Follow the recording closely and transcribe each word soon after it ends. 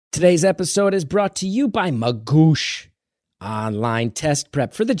Today's episode is brought to you by Magoosh. Online test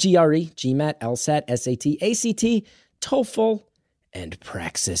prep for the GRE, GMAT, LSAT, SAT, ACT, TOEFL, and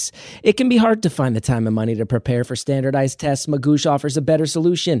Praxis. It can be hard to find the time and money to prepare for standardized tests. Magoosh offers a better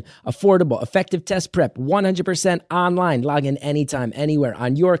solution. Affordable, effective test prep, 100% online. Log in anytime, anywhere,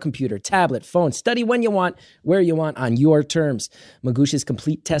 on your computer, tablet, phone. Study when you want, where you want, on your terms. Magoosh's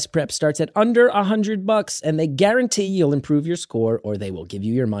complete test prep starts at under $100, and they guarantee you'll improve your score or they will give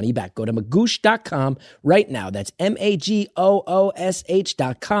you your money back. Go to magoosh.com right now. That's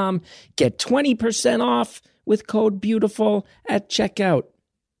MAGOOSH.com. Get 20% off with code BEAUTIFUL at checkout.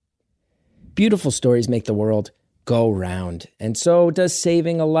 Beautiful stories make the world go round, and so does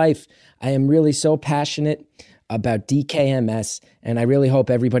saving a life. I am really so passionate about DKMS, and I really hope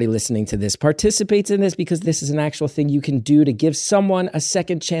everybody listening to this participates in this, because this is an actual thing you can do to give someone a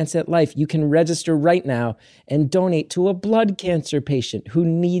second chance at life. You can register right now and donate to a blood cancer patient who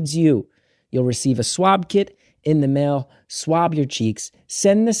needs you. You'll receive a swab kit in the mail, swab your cheeks,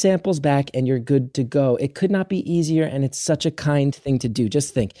 send the samples back, and you're good to go. It could not be easier, and it's such a kind thing to do.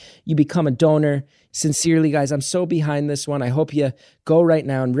 Just think, you become a donor. Sincerely, guys, I'm so behind this one. I hope you go right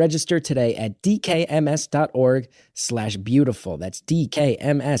now and register today at dkms.org/beautiful. That's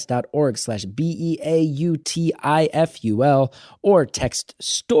dkms.org/BEAUTIFUL, or text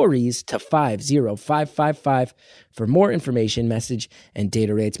stories to 50555 for more information. Message and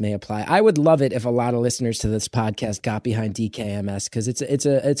data rates may apply. I would love it if a lot of listeners to this podcast got behind DKMS, because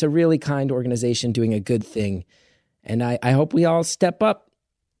it's a really kind organization doing a good thing. And I hope we all step up.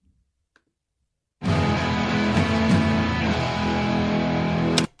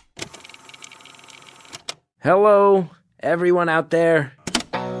 Hello, everyone out there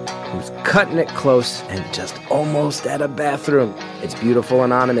who's cutting it close and just almost at a bathroom. It's Beautiful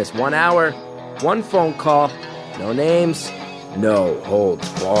Anonymous. 1 hour, one phone call, no names, no holds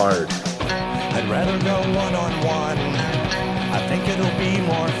barred. I'd rather go one-on-one. I think it'll be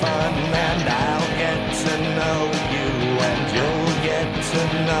more fun, and I'll get to know you, and you'll get to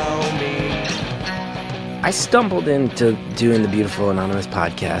know me. I stumbled into doing the Beautiful Anonymous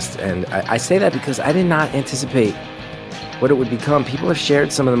podcast, and I say that because I did not anticipate what it would become. People have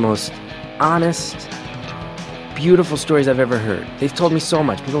shared some of the most honest, beautiful stories I've ever heard. They've told me so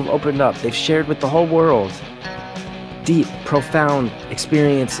much. People have opened up. They've shared with the whole world deep, profound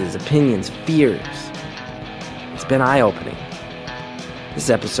experiences, opinions, fears. It's been eye-opening.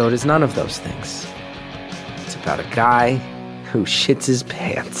 This episode is none of those things. It's about a guy who shits his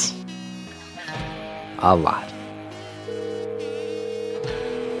pants. A lot.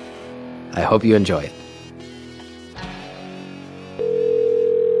 I hope you enjoy it.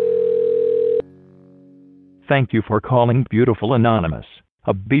 Thank you for calling Beautiful Anonymous.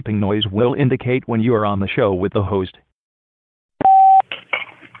 A beeping noise will indicate when you are on the show with the host.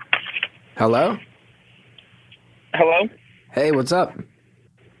 Hello? Hello? Hey, what's up?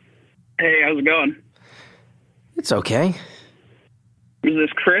 Hey, how's it going? It's okay. Is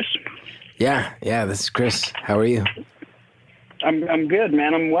this Chris? Yeah, this is Chris. How are you? I'm good,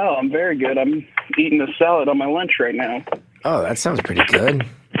 man. I'm well. I'm very good. I'm eating a salad on my lunch right now. Oh, that sounds pretty good.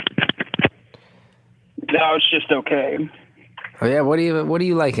 No, it's just okay. Oh yeah, what do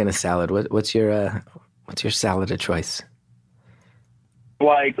you like in a salad? What's your salad of choice?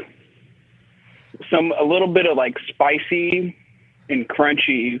 Like a little bit of like spicy and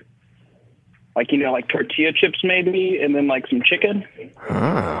crunchy, like like tortilla chips maybe, and then like some chicken.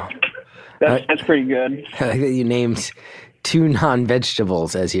 Oh. That's pretty good. I like that you named 2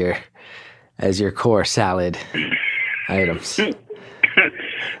 non-vegetables as your core salad items.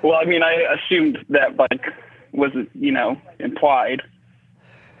 Well, I mean, I assumed that was implied.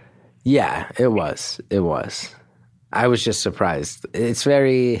 Yeah, it was. I was just surprised. It's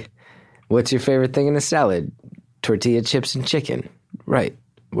very. What's your favorite thing in a salad? Tortilla chips and chicken. Right.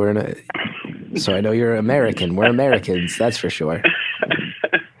 So I know you're American. We're Americans, that's for sure.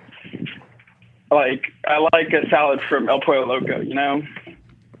 I like a salad from El Pollo Loco,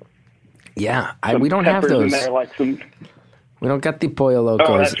 Yeah, we don't have those. In there, like some... We don't got the Pollo Locos.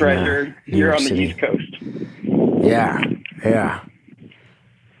 Oh, that's right. You're on the East Coast. Yeah.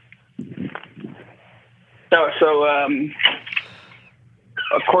 So,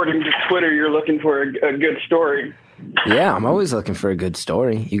 according to Twitter, you're looking for a good story. Yeah, I'm always looking for a good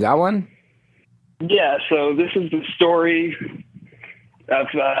story. You got one? Yeah, so this is the story of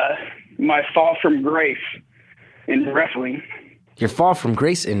my fall from grace in wrestling. Your fall from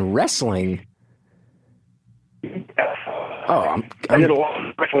grace in wrestling? Oh, I did a lot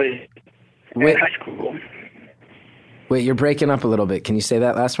of wrestling in high school. Wait, you're breaking up a little bit. Can you say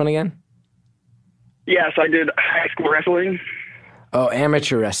that last one again? Yes, I did high school wrestling. Oh,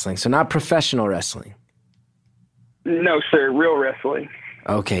 amateur wrestling. So not professional wrestling. No, sir, real wrestling.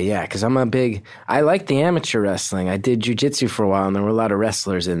 Okay, yeah, because I like the amateur wrestling. I did jiu-jitsu for a while, and there were a lot of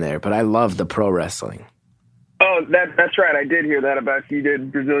wrestlers in there, but I love the pro wrestling. Oh, that's right. I did hear that about you.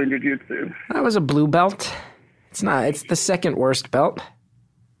 Did Brazilian Jiu-Jitsu. I was a blue belt. It's the second worst belt.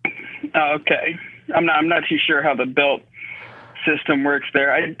 Oh, okay. I'm not too sure how the belt system works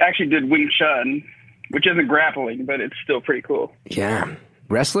there. I actually did Wing Chun, which isn't grappling, but it's still pretty cool. Yeah.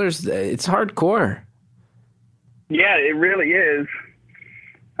 Wrestlers, it's hardcore. Yeah, it really is.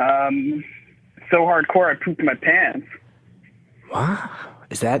 So hardcore, I pooped my pants. Wow.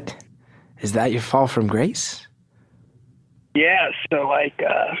 Is that your fall from grace? Yeah, so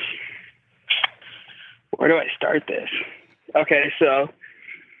where do I start this? Okay, so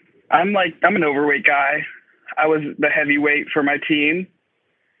I'm an overweight guy. I was the heavyweight for my team.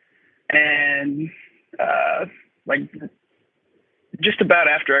 And just about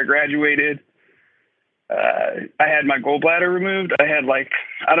after I graduated, I had my gallbladder removed. I had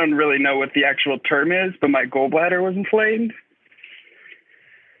I don't really know what the actual term is, but my gallbladder was inflamed.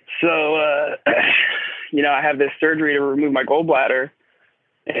 So, I have this surgery to remove my gallbladder,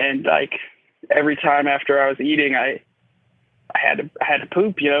 and every time after I was eating, I had to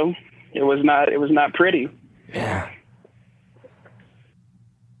poop. It was not pretty. Yeah.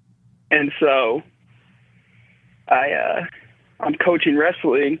 And so I'm coaching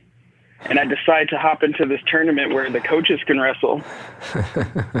wrestling, and I decide to hop into this tournament where the coaches can wrestle.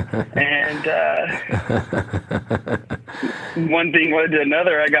 And one thing led to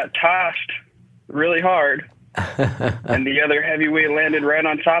another. I got tossed really hard, and the other heavyweight landed right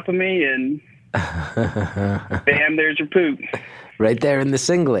on top of me, and bam, there's your poop. Right there in the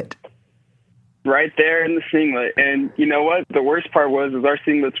singlet. Right there in the singlet. And you know what? The worst part was our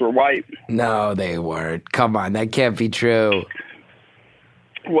singlets were white. No, they weren't. Come on, that can't be true.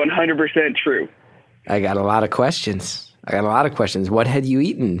 100% true. I got a lot of questions. What had you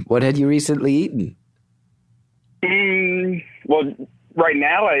eaten? What had you recently eaten? Well, right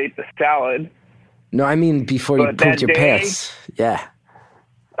now I ate the salad. No, I mean before you pooped your pants. Yeah.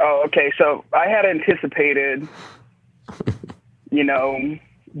 Oh, okay. So I had anticipated,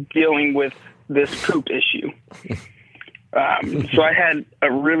 dealing with this poop issue. So I had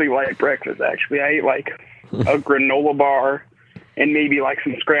a really light breakfast, actually. I ate a granola bar and maybe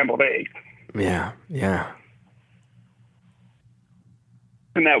some scrambled eggs. Yeah, yeah.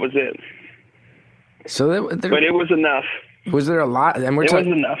 And that was it. So but it was enough. Was there a lot? And it was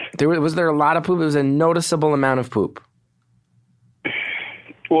enough. Was there a lot of poop? It was a noticeable amount of poop.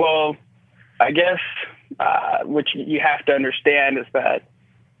 Well, I guess what you have to understand is that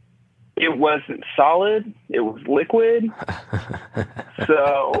it wasn't solid. It was liquid.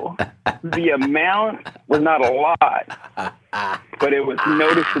 So the amount was not a lot, but it was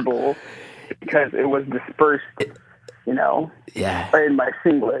noticeable because it was dispersed, in my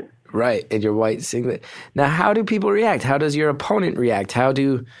singlet. Right, in your white singlet. Now, how do people react? How does your opponent react? How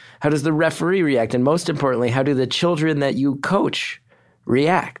does the referee react? And most importantly, how do the children that you coach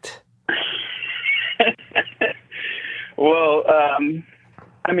react? Well,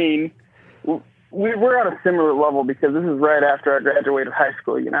 we're on a similar level because this is right after I graduated high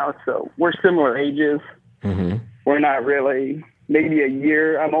school, so we're similar ages. Mm-hmm. We're not really, maybe a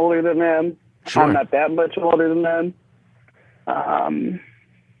year I'm older than them. Sure. I'm not that much older than them.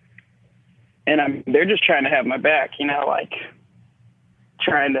 And they're just trying to have my back,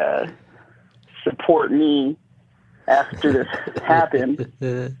 trying to support me after this happened.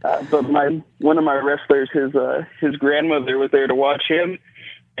 But one of my wrestlers, his grandmother was there to watch him,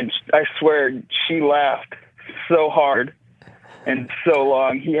 and I swear she laughed so hard and so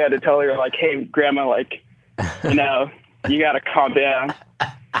long. He had to tell her, hey, Grandma, you got to calm down.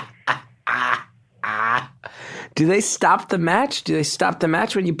 Do they stop the match? Do they stop the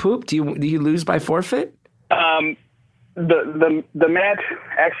match when you poop? Do you lose by forfeit? The match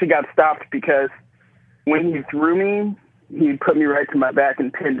actually got stopped because when he threw me, he put me right to my back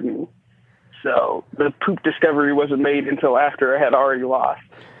and pinned me. So the poop discovery wasn't made until after I had already lost.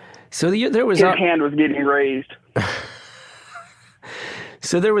 So there was his hand was getting raised.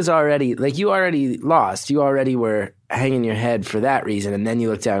 So there was already, you already lost. You already were hanging your head for that reason, and then you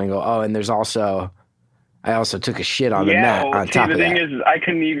look down and go, oh, and there's also, I also took a shit on the mat on top of that. The thing is, I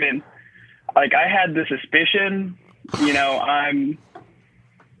couldn't even, I had the suspicion, I'm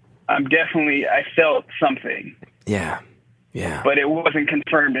definitely, I felt something. Yeah, yeah. But it wasn't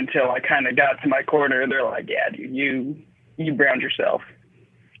confirmed until I kind of got to my corner, and they're like, yeah, dude, you browned yourself.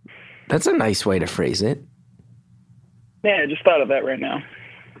 That's a nice way to phrase it. Yeah, I just thought of that right now.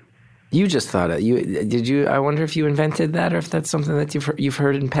 You just thought it. Did you? I wonder if you invented that, or if that's something that you've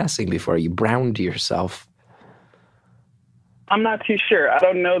heard in passing before. You browned yourself. I'm not too sure. I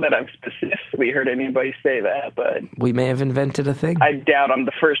don't know that I've specifically heard anybody say that, but We may have invented a thing I doubt I'm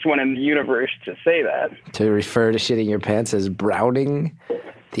the first one in the universe to say that. to refer to shitting your pants as browning,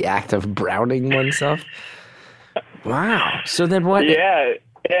 the act of browning oneself. Wow. So then what? Yeah.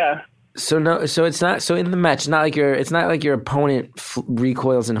 So no. So it's not. So in the match, it's not like your opponent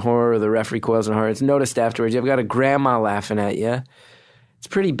recoils in horror or the ref recoils in horror. It's noticed afterwards. You've got a grandma laughing at you. It's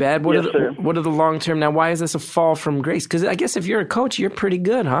pretty bad. What are the long term? Now, why is this a fall from grace? Because I guess if you're a coach, you're pretty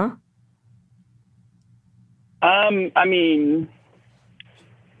good, huh? I mean,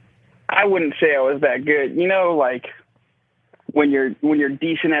 I wouldn't say I was that good. You know, like when you're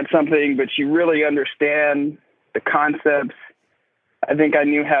decent at something, but you really understand the concepts. I think I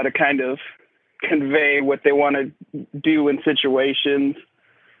knew how to kind of convey what they want to do in situations.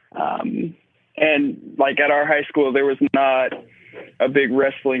 And like at our high school, there was not a big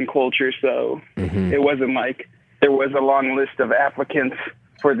wrestling culture, so it wasn't like there was a long list of applicants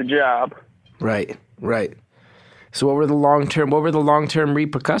for the job. Right. So what were the long term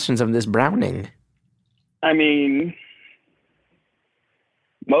repercussions of this browning? I mean,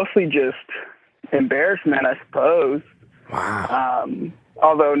 mostly just embarrassment, I suppose. Wow.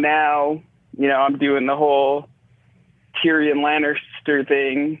 Although now, you know, I'm doing the whole Tyrion Lannister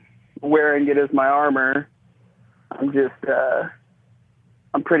thing, wearing it as my armor.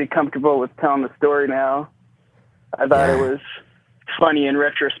 I'm pretty comfortable with telling the story now. I thought it was funny in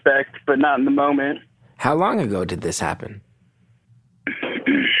retrospect, but not in the moment. How long ago did this happen?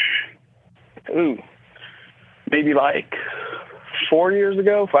 Maybe like 4 years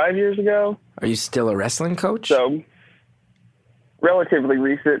ago, 5 years ago. Are you still a wrestling coach? So, relatively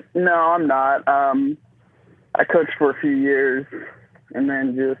recent. No, I'm not. I coached for a few years and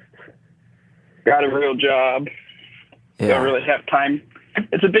then just got a real job. Don't really have time.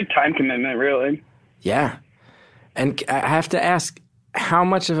 It's a big time commitment, really. Yeah. And I have to ask, how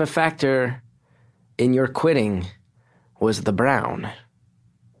much of a factor in your quitting was the brown?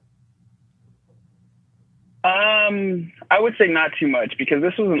 I would say not too much, because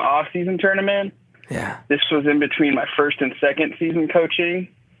this was an off-season tournament. Yeah. This was in between my first and second season coaching.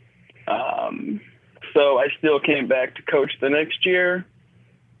 So I still came back to coach the next year,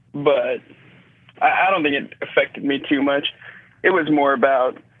 but I don't think it affected me too much. It was more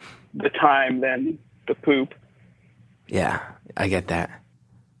about the time than the poop. Yeah, I get that.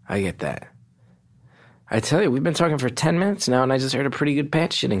 I tell you, we've been talking for 10 minutes now, and I just heard a pretty good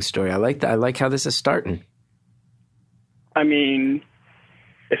pants shitting story. I like that. I like how this is starting. I mean,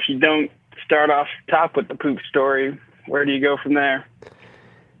 if you don't start off top with the poop story, where do you go from there?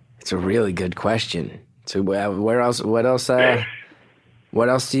 It's a really good question. So what else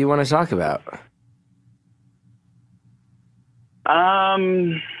do you want to talk about?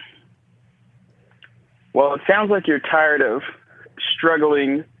 Well, it sounds like you're tired of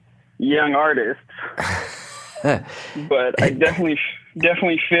struggling young artists, but I definitely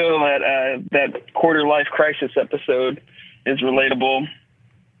feel that that quarter life crisis episode is relatable.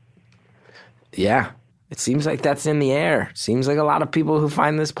 Yeah, it seems like that's in the air. Seems like a lot of people who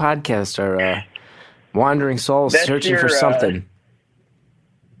find this podcast are wandering souls searching for something.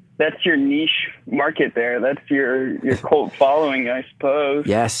 That's your niche market there. That's your cult following, I suppose.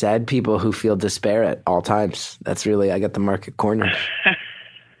 Yeah, sad people who feel despair at all times. That's really, I got the market cornered.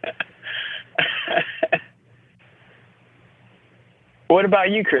 What about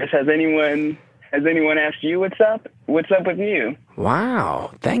you, Chris? Has anyone asked you what's up? What's up with you?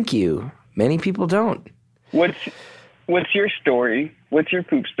 Wow, thank you. Many people don't. What's your story? What's your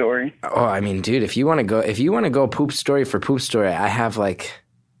poop story? Oh, I mean, dude, if you want to go poop story for poop story, I have like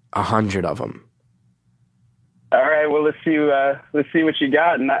 100 of them. All right, well, let's see what you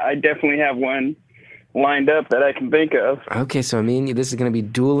got, and I definitely have one lined up that I can think of. Okay, so me and you, this is going to be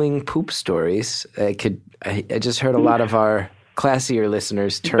dueling poop stories. I just heard a lot of our classier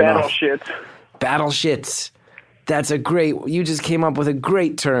listeners turn off. Battle shits. That's you just came up with a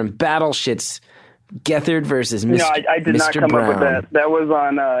great term. Battle shits. Gethard versus Mr. No, I did not come Brown. up with that. That was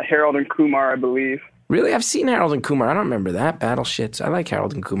on Harold and Kumar, I believe. Really? I've seen Harold and Kumar. I don't remember that. Battle shits. I like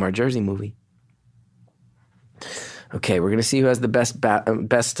Harold and Kumar. Jersey movie. Okay, we're going to see who has the best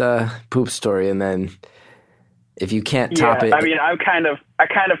poop story, and then if you can't top it... I mean, I kind of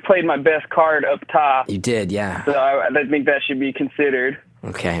played my best card up top. You did, yeah. So I think that should be considered.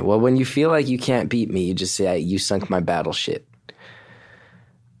 Okay, well, when you feel like you can't beat me, you just say, you sunk my battle shit.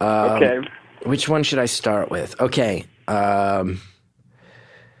 Okay. Which one should I start with? Okay.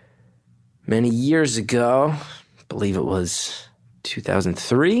 Many years ago, I believe it was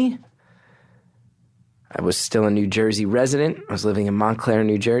 2003, I was still a New Jersey resident. I was living in Montclair,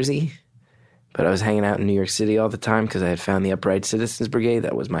 New Jersey, but I was hanging out in New York City all the time because I had found the Upright Citizens Brigade.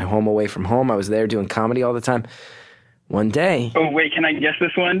 That was my home away from home. I was there doing comedy all the time. One day... Oh, wait, can I guess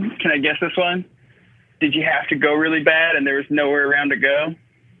this one? Did you have to go really bad and there was nowhere around to go?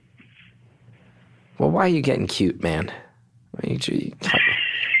 Well, why are you getting cute, man? Why are you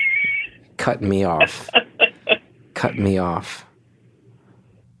cutting me off? Cutting me off.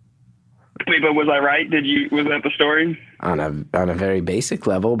 Wait, but was I right? Was that the story? On a very basic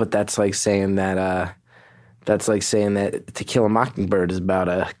level, but that's like saying that To Kill a Mockingbird is about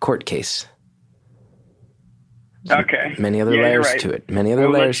a court case. Okay. Many other layers to it.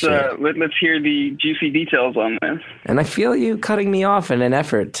 Let's hear the juicy details on this. And I feel you cutting me off in an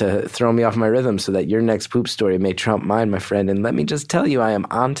effort to throw me off my rhythm so that your next poop story may trump mine, my friend. And let me just tell you, I am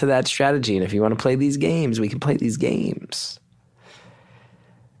onto that strategy. And if you want to play these games, we can play these games.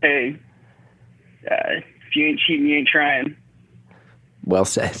 Hey, if you ain't cheating, you ain't trying. Well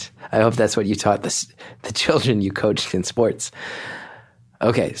said. I hope that's what you taught the children you coached in sports.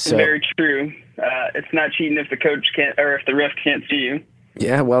 Okay, so... Very true. It's not cheating if the coach can't, or if the ref can't see you.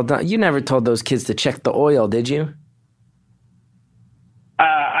 Yeah, well done. You never told those kids to check the oil, did you?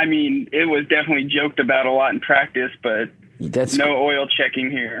 I mean, it was definitely joked about a lot in practice, but no oil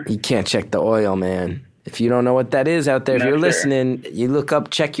checking here. You can't check the oil, man. If you don't know what that is out there, if you're listening, you look up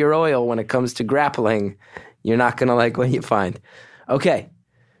check your oil when it comes to grappling. You're not going to like what you find. Okay.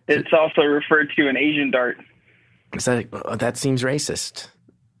 It's also referred to an Asian dart. That seems racist.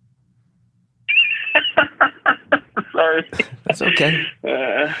 Sorry. That's okay.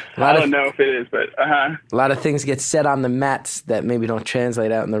 I don't know if it is, but A lot of things get said on the mats that maybe don't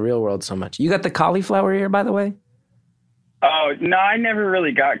translate out in the real world so much. You got the cauliflower ear, by the way? Oh, no, I never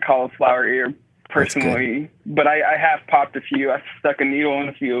really got cauliflower ear personally, but I have popped a few. I've stuck a needle in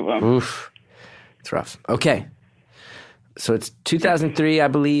a few of them. Oof. It's rough. Okay. So it's 2003, I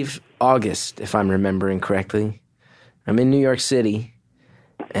believe, August, if I'm remembering correctly. I'm in New York City,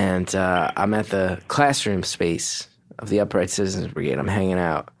 and I'm at the classroom space of the Upright Citizens Brigade. I'm hanging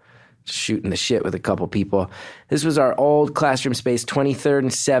out, shooting the shit with a couple people. This was our old classroom space, 23rd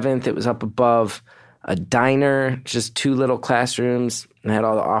and 7th. It was up above a diner, just two little classrooms, and had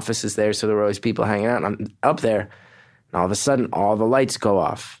all the offices there, so there were always people hanging out. And I'm up there, and all of a sudden, all the lights go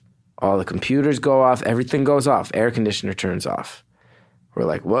off. All the computers go off. Everything goes off. Air conditioner turns off. We're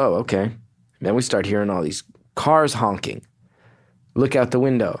like, whoa, okay. And then we start hearing all these cars honking. Look out the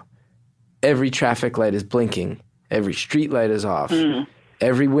window. Every traffic light is blinking. Every street light is off.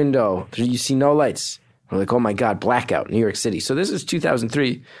 Every window, you see no lights. We're like, oh my God, blackout, New York City. So this is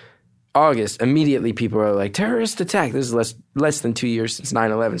 2003, August. Immediately people are like, terrorist attack. This is less than 2 years since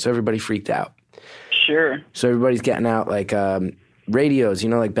 9/11, so everybody freaked out. Sure. So everybody's getting out like radios,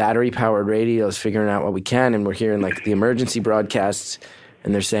 like battery-powered radios, figuring out what we can, and we're hearing like the emergency broadcasts,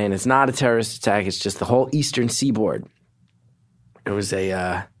 and they're saying it's not a terrorist attack, it's just the whole eastern seaboard. It was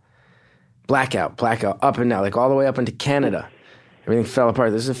a blackout up and down, like all the way up into Canada. Everything fell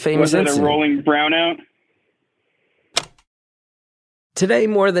apart. This is a famous incident. Was it a rolling brownout? Today,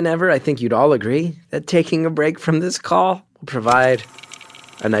 more than ever, I think you'd all agree that taking a break from this call will provide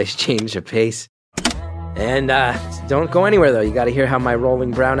a nice change of pace. And don't go anywhere, though. You got to hear how my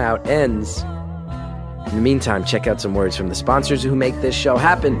rolling brownout ends. In the meantime, check out some words from the sponsors who make this show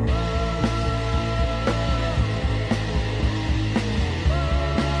happen.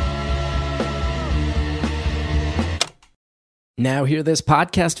 Now Hear This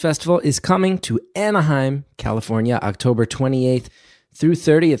Podcast Festival is coming to Anaheim, California, October 28th through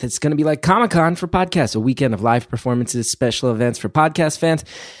 30th. It's going to be like Comic-Con for podcasts, a weekend of live performances, special events for podcast fans,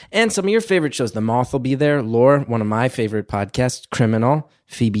 and some of your favorite shows. The Moth will be there. Lore, one of my favorite podcasts, Criminal,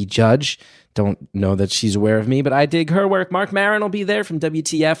 Phoebe Judge. Don't know that she's aware of me, but I dig her work. Mark Maron will be there from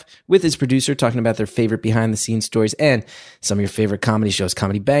WTF with his producer talking about their favorite behind-the-scenes stories and some of your favorite comedy shows.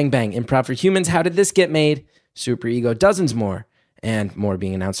 Comedy Bang Bang, Improv for Humans, How Did This Get Made, Super Ego, dozens more. And more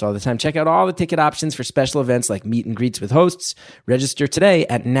being announced all the time. Check out all the ticket options for special events like meet and greets with hosts. Register today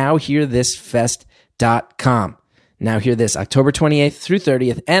at NowHearThisFest.com. Now Hear This, October 28th through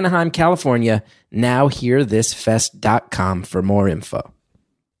 30th, Anaheim, California. NowHearThisFest.com for more info.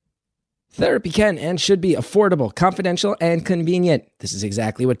 Therapy can and should be affordable, confidential, and convenient. This is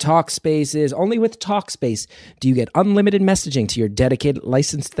exactly what Talkspace is. Only with Talkspace do you get unlimited messaging to your dedicated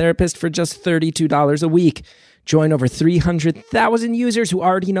licensed therapist for just $32 a week. Join over 300,000 users who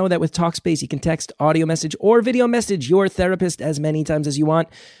already know that with Talkspace, you can text, audio message, or video message your therapist as many times as you want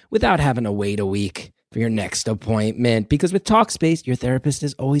without having to wait a week for your next appointment. Because with Talkspace, your therapist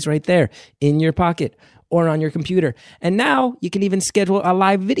is always right there in your pocket. or on your computer. And now you can even schedule a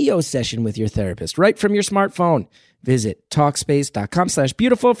live video session with your therapist right from your smartphone. Visit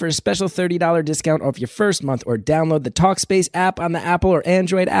Talkspace.com/beautiful for a special $30 discount off your first month, or download the Talkspace app on the Apple or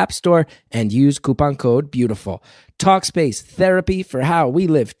Android App Store and use coupon code BEAUTIFUL. Talkspace, therapy for how we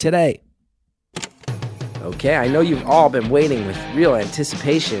live today. Okay, I know you've all been waiting with real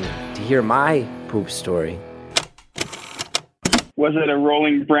anticipation to hear my poop story. Was it a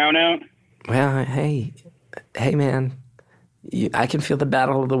rolling brownout? Well, hey man, I can feel the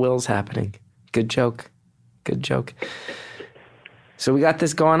battle of the wills happening. Good joke. So we got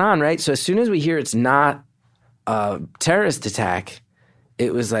this going on, right? So as soon as we hear it's not a terrorist attack,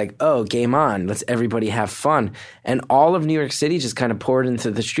 it was like, oh, game on. Let's everybody have fun. And all of New York City just kind of poured into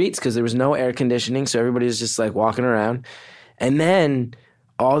the streets because there was no air conditioning. So everybody was just like walking around. And then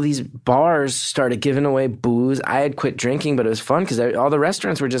all these bars started giving away booze. I had quit drinking, but it was fun because all the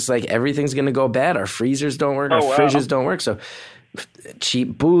restaurants were just like, everything's going to go bad. Our freezers don't work. Our fridges don't work. So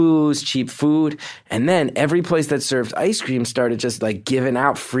cheap booze, cheap food. And then every place that served ice cream started just like giving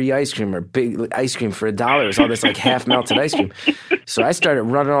out free ice cream or big ice cream for $1. It was all this like half melted ice cream. So I started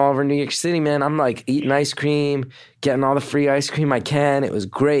running all over New York City, man. I'm like eating ice cream, getting all the free ice cream I can. It was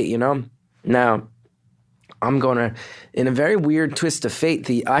great, you know? Now, I'm going to, in a very weird twist of fate,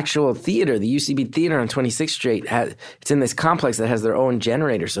 the actual theater, the UCB Theater on 26th Street, it's in this complex that has their own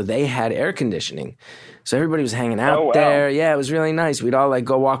generator. So they had air conditioning. So everybody was hanging out there. Yeah, it was really nice. We'd all like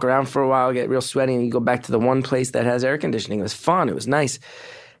go walk around for a while, get real sweaty, and you go back to the one place that has air conditioning. It was fun. It was nice.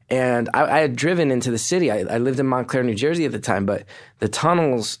 And I had driven into the city. I lived in Montclair, New Jersey at the time, but the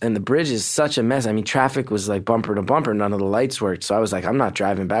tunnels and the bridge is such a mess. I mean, traffic was like bumper to bumper. None of the lights worked. So I was like, I'm not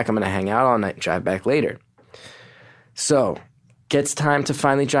driving back. I'm going to hang out all night and drive back later. So gets time to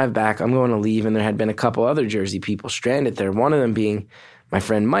finally drive back. I'm going to leave, and there had been a couple other Jersey people stranded there, one of them being my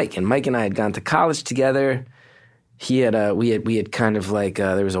friend Mike. And Mike and I had gone to college together. We had kind of like,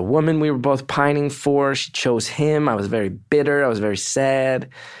 there was a woman we were both pining for. She chose him. I was very bitter. I was very sad.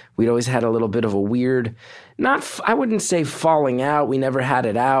 We'd always had a little bit of a weird, I wouldn't say falling out. We never had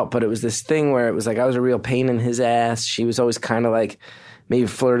it out, but it was this thing where it was like I was a real pain in his ass. She was always kind of like maybe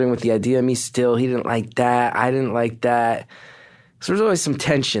flirting with the idea of me still. He didn't like that. I didn't like that. So there's always some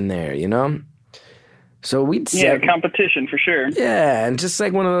tension there, you know? So competition for sure. Yeah, and just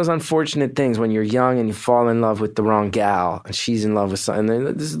like one of those unfortunate things when you're young and you fall in love with the wrong gal and she's in love with something.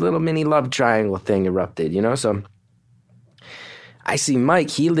 This little mini love triangle thing erupted, you know? So I see Mike,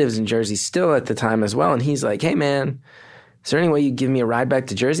 he lives in Jersey still at the time as well, and he's like, hey man, is there any way you'd give me a ride back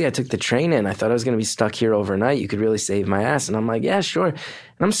to Jersey? I took the train in. I thought I was going to be stuck here overnight. You could really save my ass. And I'm like, yeah, sure. And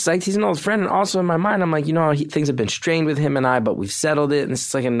I'm psyched. He's an old friend. And also in my mind, I'm like, you know, things have been strained with him and I, but we've settled it. And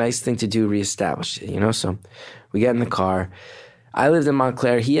it's like a nice thing to do, reestablish it, you know? So we get in the car. I lived in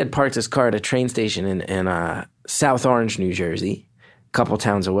Montclair. He had parked his car at a train station in South Orange, New Jersey, a couple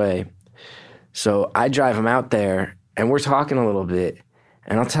towns away. So I drive him out there, and we're talking a little bit.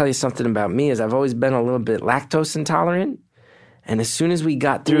 And I'll tell you something about me is I've always been a little bit lactose intolerant. And as soon as we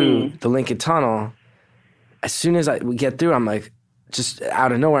got through the Lincoln Tunnel, as soon as we get through, I'm like, just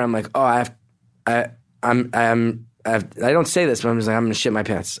out of nowhere, I'm like, oh, I don't say this, but I'm just like, I'm gonna shit my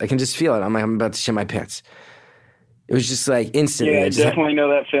pants. I can just feel it. I'm like, I'm about to shit my pants. It was just like instantly. Yeah, I definitely know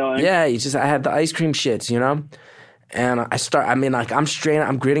that feeling. Yeah, I had the ice cream shits, you know? And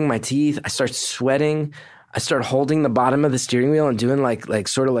I'm gritting my teeth. I start sweating. I start holding the bottom of the steering wheel and doing like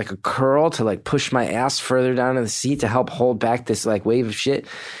sort of like a curl to like push my ass further down in the seat to help hold back this like wave of shit.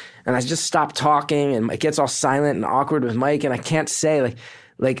 And I just stop talking, and it gets all silent and awkward with Mike, and I can't say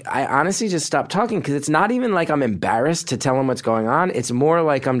like I honestly just stopped talking because it's not even like I'm embarrassed to tell him what's going on. It's more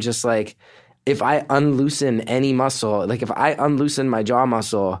like I'm just like, if I unloosen any muscle, like if I unloosen my jaw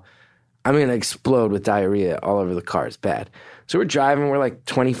muscle, I'm going to explode with diarrhea all over the car. It's bad. So we're driving. We're like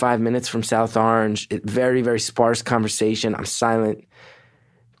 25 minutes from South Orange. Very, very sparse conversation. I'm silent,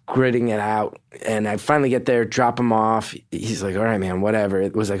 gritting it out. And I finally get there, drop him off. He's like, all right, man, whatever.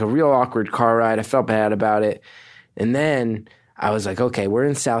 It was like a real awkward car ride. I felt bad about it. And then I was like, okay, we're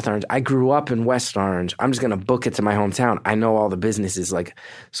in South Orange. I grew up in West Orange. I'm just going to book it to my hometown. I know all the businesses.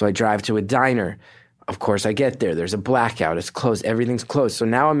 So I drive to a diner. Of course, I get there. There's a blackout. It's closed. Everything's closed. So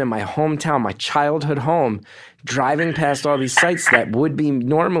now I'm in my hometown, my childhood home, driving past all these sites that would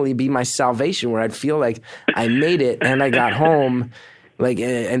normally be my salvation, where I'd feel like I made it and I got home.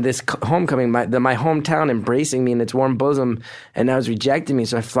 And this homecoming, my hometown embracing me in its warm bosom, and now it's rejecting me.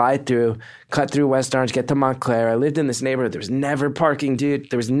 So I fly through, cut through West Orange, get to Montclair. I lived in this neighborhood. There was never parking,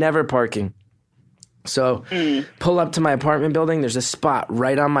 dude. There was never parking. So pull up to my apartment building. There's a spot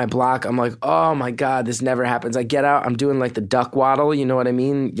right on my block. I'm like, oh my God, this never happens. I get out. I'm doing like the duck waddle. You know what I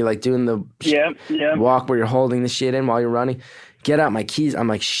mean? You're like doing the walk where you're holding the shit in while you're running. Get out my keys. I'm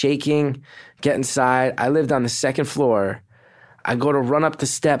like shaking. Get inside. I lived on the second floor. I go to run up the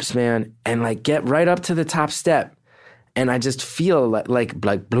steps, man, and like get right up to the top step. And I just feel like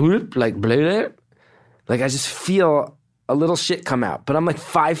bloop, like I just feel a little shit come out. But I'm like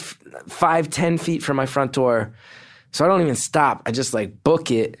 10 feet from my front door. So I don't even stop. I just like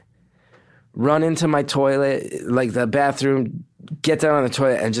book it, run into my toilet, like the bathroom, get down on the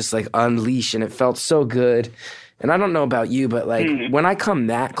toilet and just like unleash. And it felt so good. And I don't know about you, but like when I come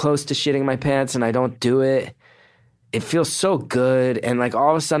that close to shitting my pants and I don't do it, it feels so good. And like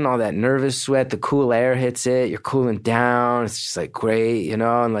all of a sudden, all that nervous sweat, the cool air hits it. You're cooling down. It's just like great, you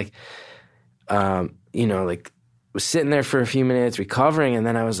know? And like, like was sitting there for a few minutes recovering. And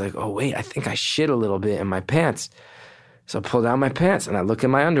then I was like, oh, wait, I think I shit a little bit in my pants. So I pull down my pants and I look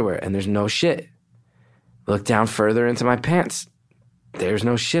in my underwear and there's no shit. Look down further into my pants. There's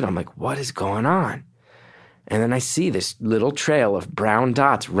no shit. I'm like, what is going on? And then I see this little trail of brown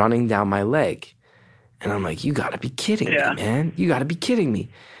dots running down my leg. And I'm like, you got to be kidding me, man. You got to be kidding me.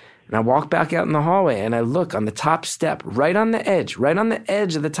 And I walk back out in the hallway and I look on the top step, right on the edge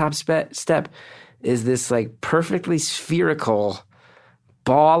of the top step is this like perfectly spherical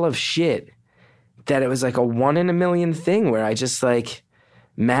ball of shit that it was like a 1 in a million thing where I just like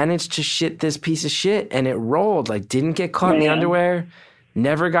managed to shit this piece of shit and it rolled, like didn't get caught in the underwear,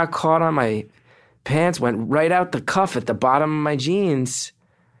 never got caught on my pants, went right out the cuff at the bottom of my jeans.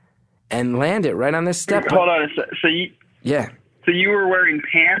 And landed right on this step. Hold on a sec. So you were wearing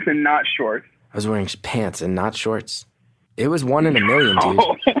pants and not shorts. I was wearing pants and not shorts. It was 1 in a million, dude.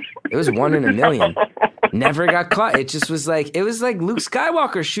 It was 1 in a million. Never got caught. It just was like, it was like Luke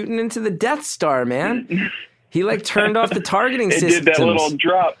Skywalker shooting into the Death Star, man. He like turned off the targeting system. It did that little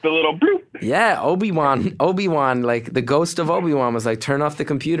drop, the little bloop. Yeah, Obi-Wan, like the ghost of Obi-Wan was like, turn off the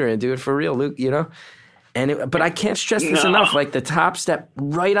computer and do it for real, Luke, you know? But I can't stress this enough. Like the top step,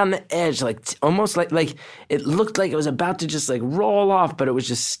 right on the edge, like almost like it looked like it was about to just like roll off, but it was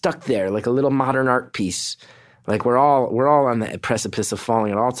just stuck there, like a little modern art piece. Like we're all on the precipice of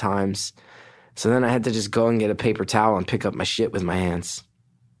falling at all times. So then I had to just go and get a paper towel and pick up my shit with my hands.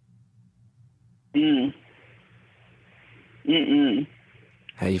 How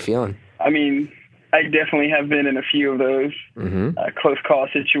you feeling? I mean, I definitely have been in a few of those close call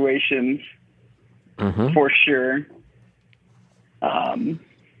situations. For sure.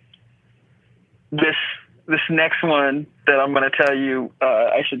 This next one that I'm going to tell you,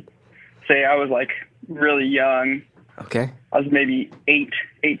 I should say I was like really young. Okay. I was maybe 8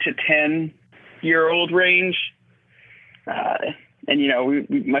 to 10-year-old range. And, you know,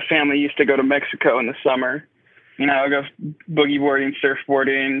 my family used to go to Mexico in the summer. You know, I go boogie boarding,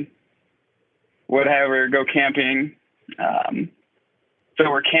 surfboarding, whatever, go camping. So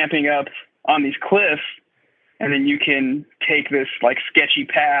we're camping up on these cliffs, and then you can take this like sketchy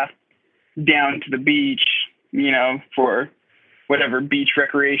path down to the beach, you know, for whatever beach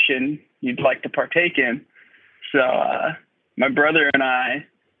recreation you'd like to partake in. So my brother and I,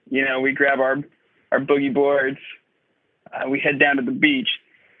 you know, we grab our boogie boards, we head down to the beach.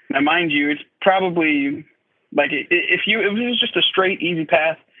 Now, mind you, it's probably like if it was just a straight, easy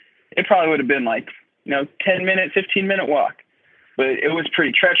path, it probably would have been like, you know, 10-minute, 15-minute walk, but it was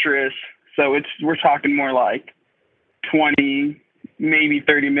pretty treacherous. So we're talking more like 20, maybe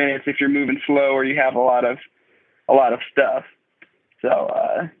 30 minutes if you're moving slow or you have a lot of stuff.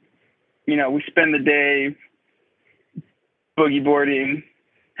 So, you know, we spend the day boogie boarding,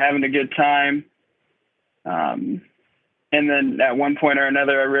 having a good time. And then at one point or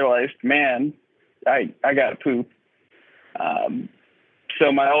another, I realized, man, I got to poop.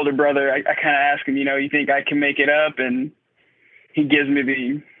 So my older brother, I kind of asked him, you know, you think I can make it up? And he gives me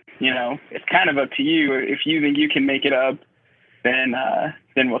the, you know, it's kind of up to you. If you think you can make it up, then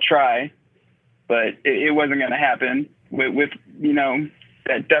we'll try. But it wasn't going to happen with, you know,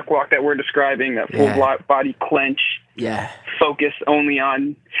 that duck walk that we're describing, that full body clench, focus only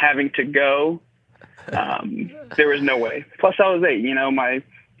on having to go. There was no way. Plus I was 8, you know, my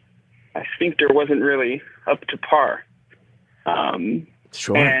sphincter wasn't really up to par.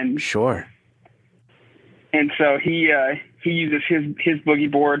 Sure. And so he uses his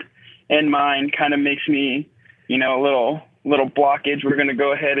boogie board and mine, kind of makes me, you know, a little blockage. We're going to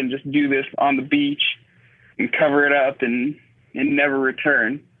go ahead and just do this on the beach and cover it up and never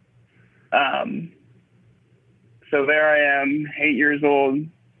return. So there I am, 8 years old,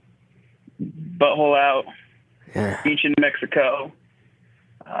 butthole out, beach in Mexico.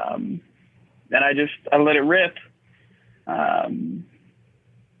 and I let it rip.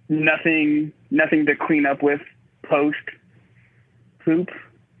 Nothing to clean up with post poop.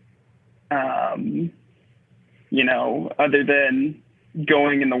 Other than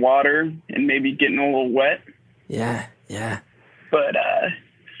going in the water and maybe getting a little wet. Yeah. But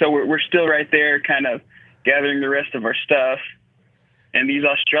so we're still right there, kind of gathering the rest of our stuff. And these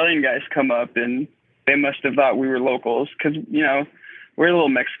Australian guys come up, and they must have thought we were locals because, we're little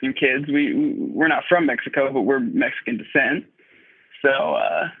Mexican kids. We're not from Mexico, but we're Mexican descent. So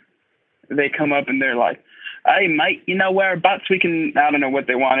they come up and they're like, "Hey, mate, whereabouts we can," I don't know what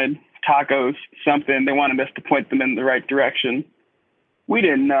they wanted, tacos, something. They wanted us to point them in the right direction. We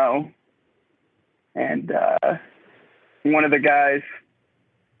didn't know. And one of the guys,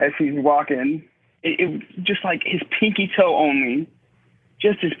 as he's walking, it was just like his pinky toe only,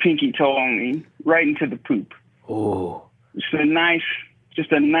 right into the poop. Oh. Just a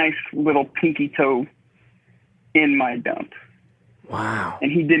nice little pinky toe in my dump. Wow.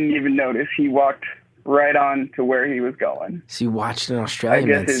 And he didn't even notice. He walked right on to where he was going. So you watched an Australian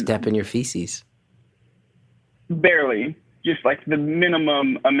man step in your feces? Barely. Just like the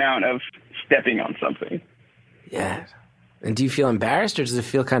minimum amount of stepping on something. Yeah. And do you feel embarrassed, or does it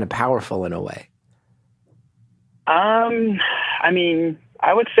feel kind of powerful in a way? I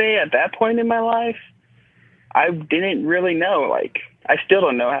would say at that point in my life, I didn't really know. Like, I still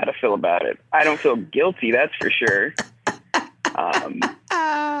don't know how to feel about it. I don't feel guilty, that's for sure.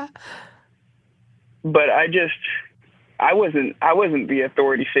 But I wasn't the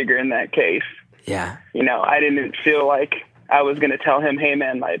authority figure in that case. Yeah. I didn't feel like I was going to tell him, "Hey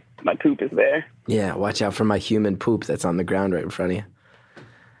man, my poop is there." Yeah. Watch out for my human poop that's on the ground right in front of you.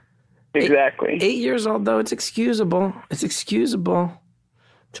 Exactly. 8 years old though, it's excusable. It's excusable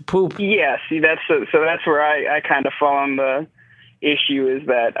to poop. Yeah. See, that's where I kind of fall on the issue is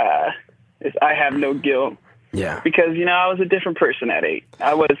that I have no guilt. Yeah. Because, I was a different person at 8.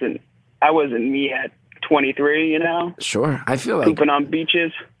 I wasn't me at 23, Sure. I feel like pooping on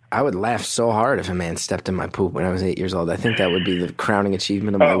beaches. I would laugh so hard if a man stepped in my poop when I was 8 years old. I think that would be the crowning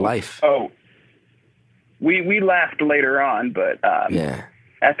achievement of my life. Oh, we laughed later on, but yeah.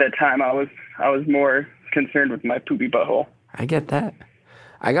 At that time I was more concerned with my poopy butthole. I get that.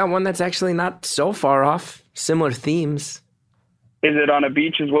 I got one that's actually not so far off. Similar themes. Is it on a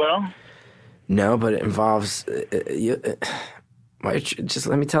beach as well? No, but it involves... just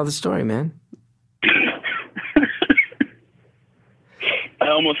let me tell the story, man. I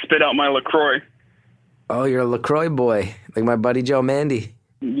almost spit out my LaCroix. Oh, you're a LaCroix boy, like my buddy Joe Mandy.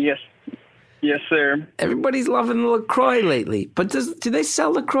 Yes. Yes, sir. Everybody's loving the LaCroix lately. But do they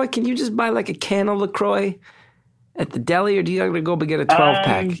sell LaCroix? Can you just buy like a can of LaCroix at the deli, or do you have to go get a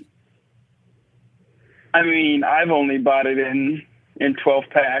 12-pack? I've only bought it in 12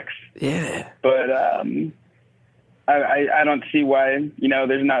 packs. Yeah. But I don't see why,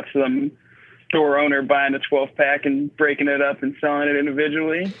 there's not some store owner buying a 12-pack and breaking it up and selling it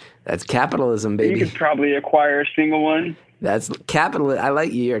individually. That's capitalism, baby. You could probably acquire a single one. That's capitalist. I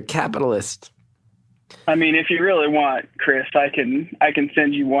like you. You're a capitalist. If you really want, Chris, I can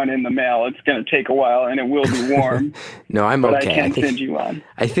send you one in the mail. It's going to take a while, and it will be warm. No, I'm but okay. I can send you one.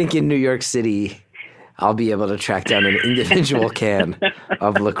 I think in New York City, I'll be able to track down an individual can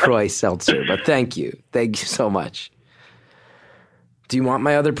of LaCroix seltzer. But thank you. Thank you so much. Do you want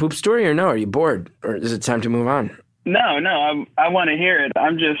my other poop story or no? Are you bored? Or is it time to move on? No, I want to hear it.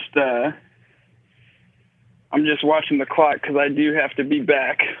 I'm just watching the clock because I do have to be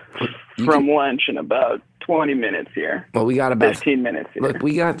back from lunch in about 20 minutes here. Well, we got about 15 minutes here. Look,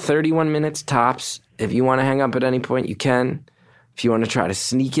 we got 31 minutes tops. If you want to hang up at any point, you can. If you want to try to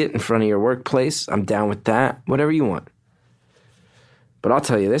sneak it in front of your workplace, I'm down with that. Whatever you want. But I'll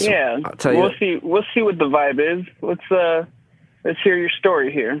tell you this. Yeah, we'll see what the vibe is. Let's hear your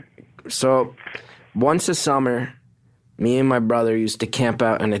story here. So, once a summer, me and my brother used to camp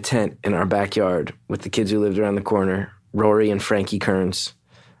out in a tent in our backyard with the kids who lived around the corner, Rory and Frankie Kearns.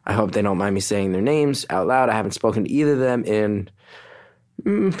 I hope they don't mind me saying their names out loud. I haven't spoken to either of them in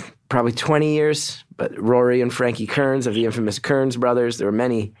probably 20 years, but Rory and Frankie Kearns of the infamous Kearns brothers. There were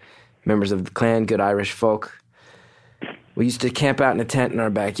many members of the clan, good Irish folk. We used to camp out in a tent in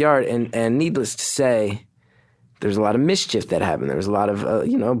our backyard, and needless to say, there's a lot of mischief that happened. There was a lot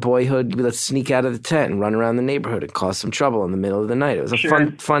of, boyhood, let's sneak out of the tent and run around the neighborhood and cause some trouble in the middle of the night. It was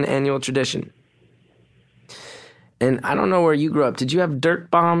a fun annual tradition. And I don't know where you grew up. Did you have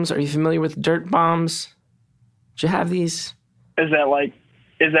dirt bombs? Are you familiar with dirt bombs? Did you have these? Is that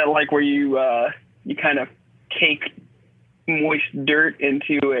like where you kind of cake moist dirt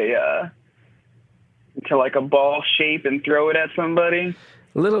into like a ball shape and throw it at somebody?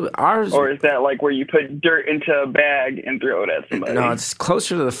 A little bit. Ours, Or is that like where you put dirt into a bag and throw it at somebody? no, it's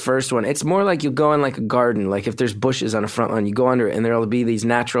closer to the first one. It's more like you go in like a garden. Like if there's bushes on a front lawn, you go under it, and there'll be these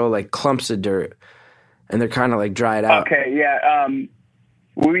natural like clumps of dirt, and they're kind of like dried out. Okay, yeah.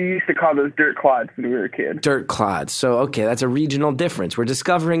 We used to call those dirt clods when we were a kid. Dirt clods. So, okay, that's a regional difference. We're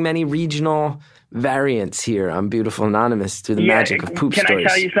discovering many regional variants here on Beautiful Anonymous through the magic of poop can stories. I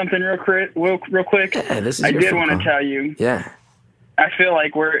tell you something real quick? Yeah, this is I your did phone want call. to tell you. Yeah. I feel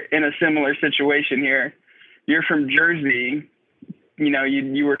like we're in a similar situation here. You're from Jersey. You know,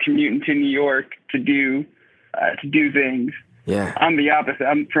 you were commuting to New York to do things. Yeah. I'm the opposite.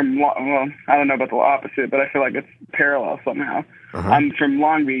 I'm from, well, I don't know about the opposite, but I feel like it's parallel somehow. I'm from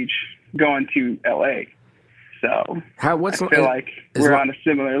Long Beach going to L.A. So I feel like we're on a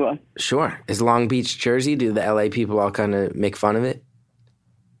similar level. Sure. Is Long Beach, Jersey? Do the LA people all kind of make fun of it?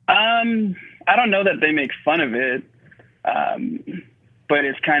 I don't know that they make fun of it, but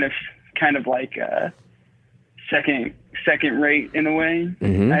it's kind of like second rate in a way.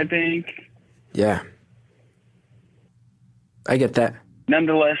 I think. Yeah. I get that.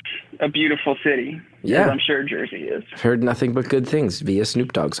 Nonetheless, a beautiful city. Yeah. As I'm sure Jersey is. I've heard nothing but good things via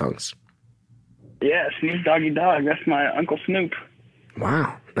Snoop Dogg songs. Yeah, Snoop Doggy Dogg. That's my Uncle Snoop.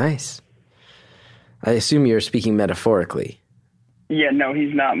 Wow, nice. I assume you're speaking metaphorically. Yeah, no,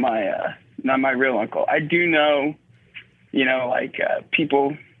 he's not my real uncle. I do know, like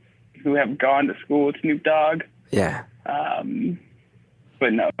people who have gone to school with Snoop Dogg. Yeah.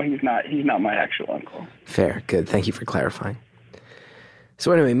 But no, he's not my actual uncle. Fair. Good. Thank you for clarifying.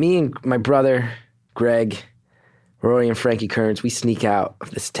 So anyway, me and my brother, Greg, Rory and Frankie Kearns, we sneak out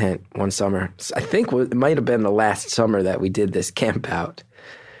of this tent one summer. I think it might have been the last summer that we did this camp out.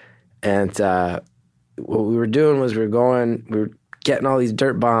 And what we were doing was we were getting all these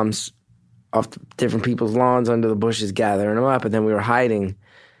dirt bombs off different people's lawns under the bushes, gathering them up, and then we were hiding.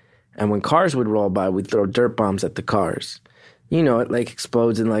 And when cars would roll by, we'd throw dirt bombs at the cars. You know, it like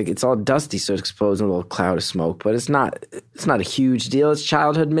explodes and like it's all dusty, so it explodes in a little cloud of smoke. But it's not a huge deal. It's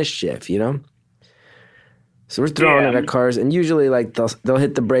childhood mischief, you know? So we're throwing it at cars, and usually like they'll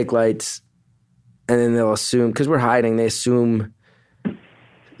hit the brake lights, and then they'll assume, because we're hiding, they assume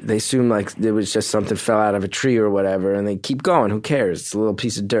like it was just something fell out of a tree or whatever, and they keep going. Who cares? It's a little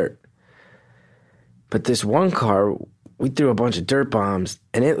piece of dirt. But this one car, we threw a bunch of dirt bombs,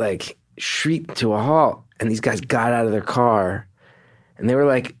 and it like shrieked to a halt, and these guys got out of their car, and they were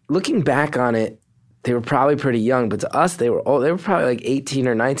like, looking back on it, they were probably pretty young, but to us, they were old. They were probably like 18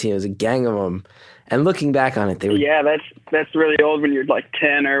 or 19. It was a gang of them. And looking back on it, they were... Yeah, that's really old when you're like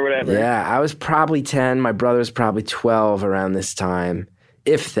 10 or whatever. Yeah, I was probably 10. My brother was probably 12 around this time.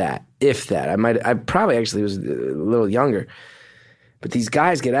 If that. I probably actually was a little younger. But these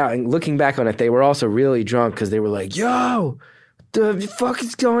guys get out, and looking back on it, they were also really drunk because they were like, yo, what the fuck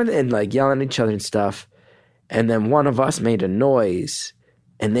is going on? And like yelling at each other and stuff. And then one of us made a noise,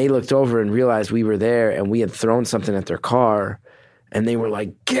 and they looked over and realized we were there, and we had thrown something at their car. And they were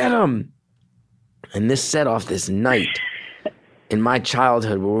like, get him! And this set off this night in my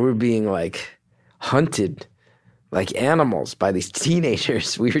childhood where we were being like hunted like animals by these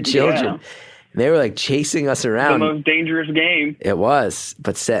teenagers. We were children. Yeah. And they were like chasing us around. The most dangerous game. It was,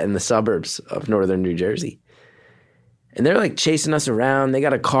 but set in the suburbs of northern New Jersey. And they're like chasing us around. They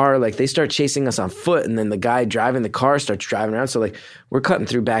got a car, like they start chasing us on foot, and then the guy driving the car starts driving around. So like we're cutting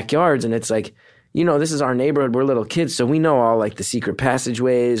through backyards, and it's like, you know, this is our neighborhood. We're little kids, so we know all like the secret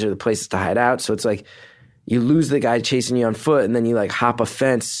passageways or the places to hide out. So it's like you lose the guy chasing you on foot, and then you like hop a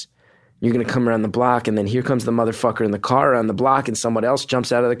fence. You're going to come around the block, and then here comes the motherfucker in the car around the block, and someone else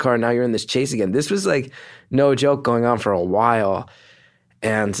jumps out of the car, and now you're in this chase again. This was like no joke going on for a while.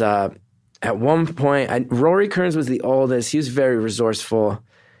 And at one point, Rory Kearns was the oldest. He was very resourceful.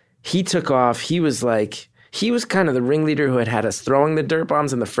 He took off. He was kind of the ringleader who had us throwing the dirt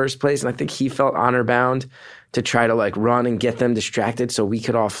bombs in the first place, and I think he felt honor bound to try to like run and get them distracted so we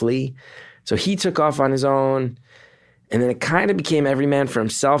could all flee. So he took off on his own, and then it kind of became every man for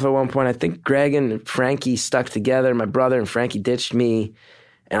himself at one point. I think Greg and Frankie stuck together. My brother and Frankie ditched me,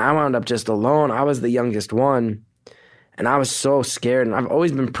 and I wound up just alone. I was the youngest one, and I was so scared, and I've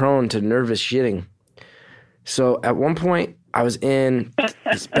always been prone to nervous shitting. So at one point, I was in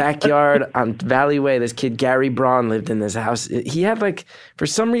this backyard on Valley Way. This kid, Gary Braun, lived in this house. He had like, for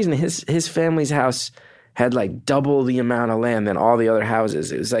some reason, his family's house had like double the amount of land than all the other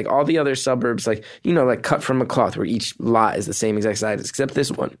houses. It was like all the other suburbs, like, you know, like cut from a cloth where each lot is the same exact size, except this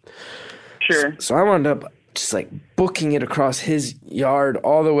one. Sure. So I wound up just like booking it across his yard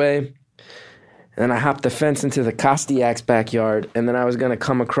all the way. And then I hopped the fence into the Kostiak's backyard. And then I was going to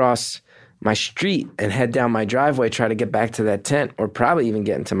come across my street and head down my driveway, try to get back to that tent, or probably even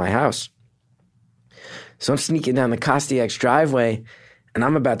get into my house. So I'm sneaking down the Kostiaks driveway, and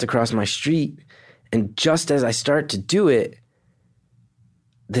I'm about to cross my street. And just as I start to do it,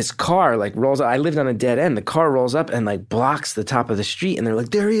 this car like rolls up. I lived on a dead end. The car rolls up and like blocks the top of the street. And they're like,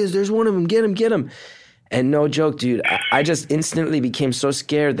 there he is. There's one of them. Get him, get him. And no joke, dude, I just instantly became so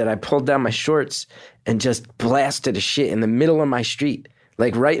scared that I pulled down my shorts and just blasted a shit in the middle of my street,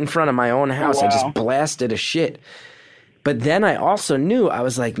 like right in front of my own house. Wow. I just blasted a shit. But then I also knew, I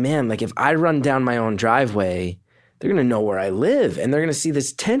was like, man, like if I run down my own driveway, they're going to know where I live and they're going to see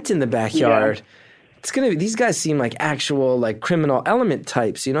this tent in the backyard. Yeah. It's going to be, these guys seem like actual like criminal element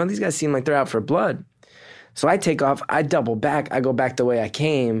types, you know, these guys seem like they're out for blood. So I take off, I double back, I go back the way I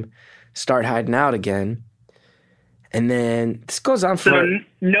came, start hiding out again. And then this goes on for... So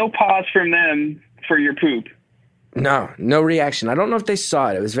no pause from them for your poop? No reaction. I don't know if they saw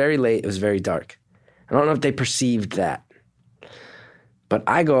it. It was very late. It was very dark. I don't know if they perceived that. But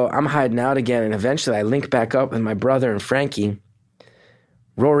I'm hiding out again, and eventually I link back up with my brother and Frankie.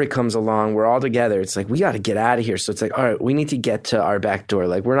 Rory comes along. We're all together. It's like, we got to get out of here. So it's like, all right, we need to get to our back door.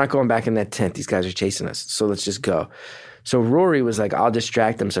 Like, we're not going back in that tent. These guys are chasing us. So let's just go. So Rory was like, I'll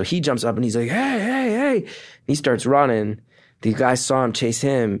distract them. So he jumps up and he's like, hey. He starts running. The guys saw him chase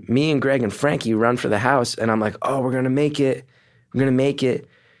him. Me and Greg and Frankie run for the house. And I'm like, oh, we're going to make it. We're going to make it.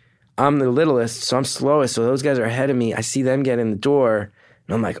 I'm the littlest, so I'm slowest. So those guys are ahead of me. I see them get in the door.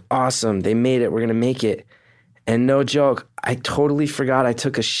 And I'm like, awesome. They made it. We're going to make it. And no joke, I totally forgot I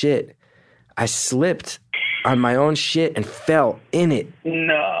took a shit. I slipped on my own shit and fell in it.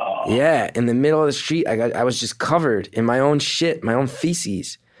 No. Yeah, in the middle of the street. I was just covered in my own shit, my own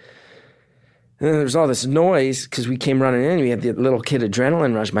feces. And then there was all this noise because we came running in. We had the little kid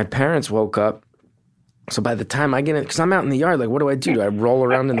adrenaline rush. My parents woke up. So by the time I get in, because I'm out in the yard, like, what do? Do I roll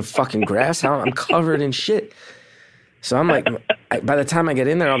around in the fucking grass? I'm covered in shit. So I'm like, by the time I get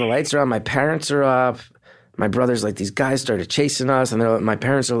in there, all the lights are on. My parents are up. My brother's like, these guys started chasing us. And my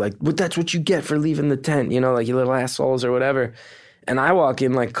parents are like, well, that's what you get for leaving the tent, you know, like you little assholes or whatever. And I walk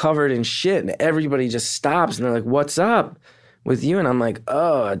in like covered in shit and everybody just stops. And they're like, what's up with you? And I'm like,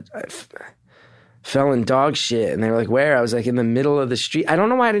 oh, I fell in dog shit. And they're like, where? I was like in the middle of the street. I don't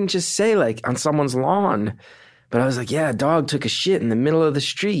know why I didn't just say like on someone's lawn. But I was like, yeah, a dog took a shit in the middle of the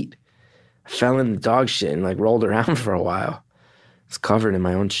street. I fell in the dog shit and like rolled around for a while. I was covered in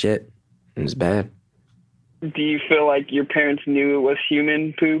my own shit. It was bad. Do you feel like your parents knew it was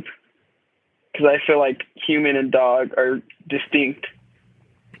human poop? Because I feel like human and dog are distinct.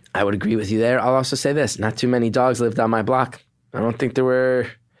 I would agree with you there. I'll also say this. Not too many dogs lived on my block. I don't think there were...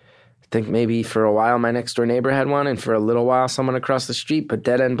 I think maybe for a while my next door neighbor had one, and for a little while someone across the street, but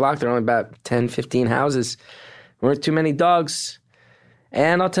dead end block, there are only about 10, 15 houses. There weren't too many dogs.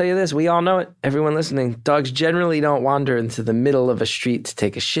 And I'll tell you this, we all know it, everyone listening, dogs generally don't wander into the middle of a street to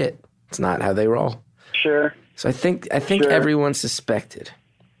take a shit. It's not how they roll. Sure. So I think sure. Everyone suspected.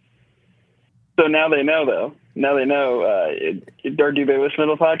 So now they know, though. Now they know. Or do they listen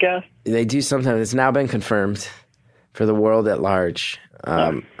to the podcast? They do sometimes. It's now been confirmed for the world at large.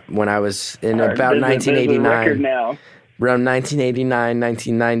 When I was in about 1989, around 1989,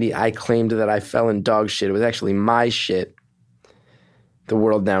 1990, I claimed that I fell in dog shit. It was actually my shit. The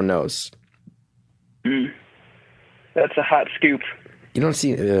world now knows. That's a hot scoop. You don't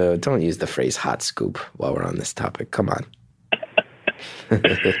see. Don't use the phrase "hot scoop" while we're on this topic. Come on.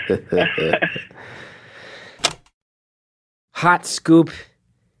 Hot scoop,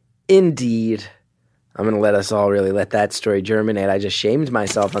 indeed. I'm going to let us all really let that story germinate. I just shamed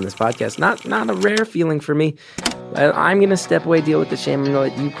myself on this podcast. Not a rare feeling for me. I'm going to step away, deal with the shame, and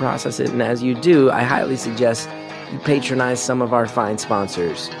let you process it. And as you do, I highly suggest you patronize some of our fine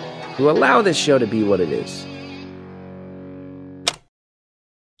sponsors who allow this show to be what it is.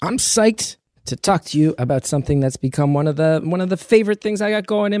 I'm psyched to talk to you about something that's become one of the favorite things I got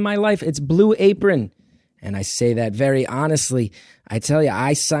going in my life. It's Blue Apron. And I say that very honestly. I tell you,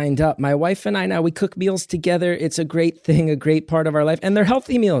 I signed up. My wife and I now, we cook meals together. It's a great thing, a great part of our life. And they're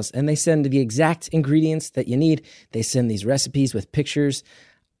healthy meals. And they send the exact ingredients that you need. They send these recipes with pictures.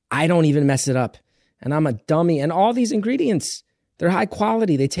 I don't even mess it up. And I'm a dummy. And all these ingredients, they're high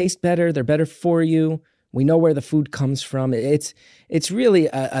quality. They taste better. They're better for you. We know where the food comes from. It's really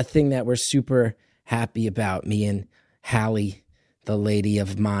a thing that we're super happy about, me and Hallie, the lady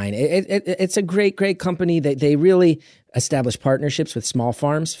of mine. It's a great, great company. They really establish partnerships with small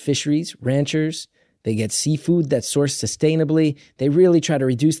farms, fisheries, ranchers. They get seafood that's sourced sustainably. They really try to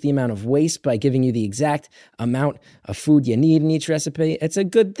reduce the amount of waste by giving you the exact amount of food you need in each recipe. It's a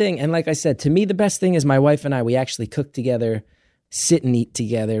good thing. And like I said, to me, the best thing is my wife and I, we actually cook together sit and eat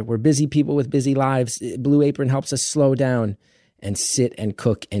together. We're busy people with busy lives. Blue Apron helps us slow down and sit and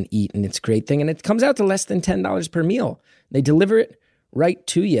cook and eat, and it's a great thing. And it comes out to less than $10 per meal. They deliver it right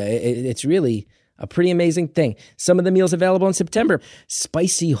to you. It's really a pretty amazing thing. Some of the meals available in September: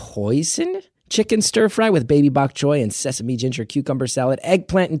 spicy hoisin chicken stir fry with baby bok choy and sesame ginger cucumber salad,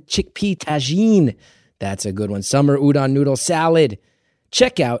 eggplant and chickpea tagine. That's a good one. Summer udon noodle salad.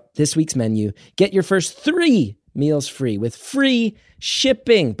 Check out this week's menu. Get your first 3 meals free with free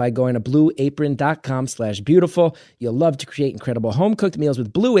shipping by going to blueapron.com/beautiful. You'll love to create incredible home-cooked meals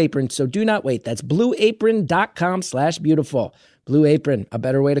with Blue Apron, so do not wait. That's blueapron.com/beautiful. Blue Apron, a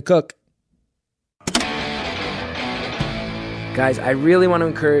better way to cook. Guys, I really want to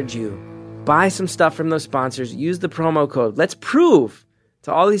encourage you. Buy some stuff from those sponsors. Use the promo code. Let's prove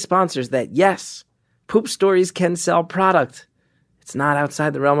to all these sponsors that, yes, Poop Stories can sell product. It's not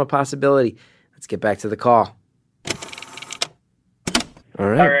outside the realm of possibility. Let's get back to the call. All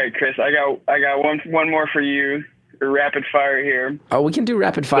right, Chris. I got one more for you. Rapid fire here. Oh, we can do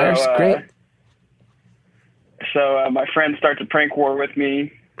rapid fires. Great. So my friend starts a prank war with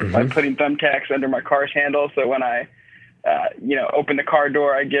me by putting thumbtacks under my car's handle. So when I, open the car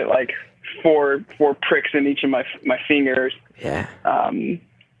door, I get like four pricks in each of my fingers. Yeah.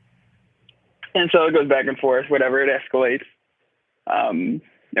 And so it goes back and forth. Whatever, it escalates. And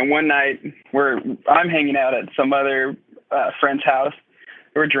one night I'm hanging out at some other friend's house.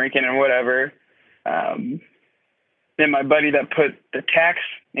 We're drinking and whatever. Then my buddy that put the tacks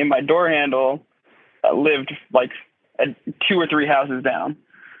in my door handle lived like 2 or 3 houses down.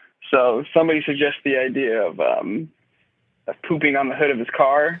 So somebody suggests the idea of pooping on the hood of his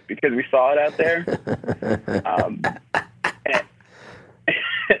car because we saw it out there.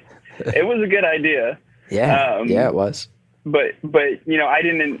 It was a good idea. Yeah, it was. But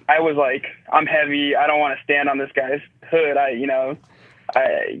I was like, I'm heavy. I don't want to stand on this guy's hood.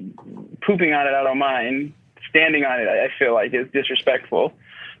 Pooping on it, I don't mind. Standing on it, I feel like is disrespectful.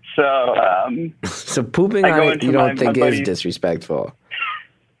 So, so pooping on it, you don't think is disrespectful.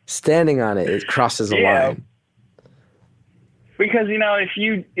 Standing on it, it crosses a line. Because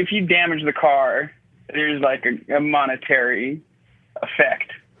if you damage the car, there's like a monetary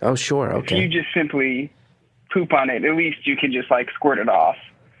effect. Oh, sure, okay. If you just simply poop on it, at least you can just like squirt it off.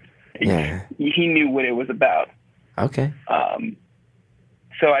 Yeah. He knew what it was about. Okay.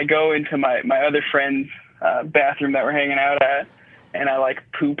 So I go into my other friend's bathroom that we're hanging out at, and I like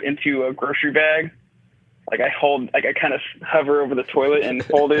poop into a grocery bag. Like I kind of hover over the toilet and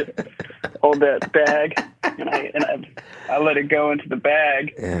hold that bag, and I let it go into the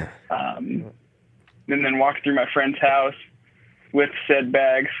bag. Yeah. And then walk through my friend's house with said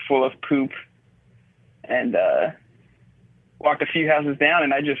bag full of poop, and walked a few houses down,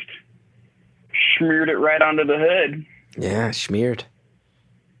 and I just smeared it right onto the hood. Yeah, smeared.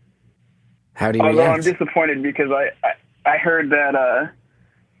 How do you Although react? I'm disappointed because I heard that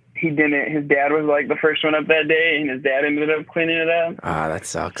he didn't. His dad was like the first one up that day, and his dad ended up cleaning it up. Ah, that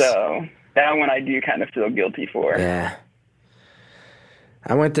sucks. So that one I do kind of feel guilty for. Yeah.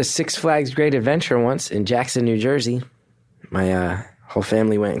 I went to Six Flags Great Adventure once in Jackson, New Jersey. My whole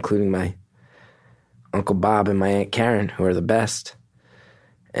family went, including my Uncle Bob and my Aunt Karen, who are the best.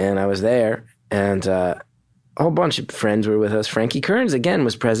 And I was there, and a whole bunch of friends were with us. Frankie Kearns, again,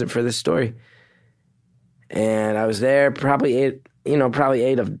 was present for this story. And I was there, probably ate a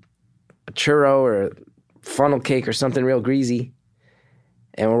churro or a funnel cake or something real greasy.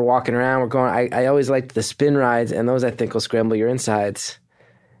 And we're walking around, we're going, I always liked the spin rides, and those I think will scramble your insides.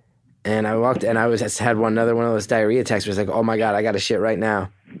 And I walked, and I had another one of those diarrhea attacks where it's like, oh my God, I got to shit right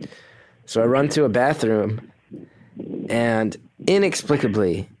now. So I run to a bathroom, and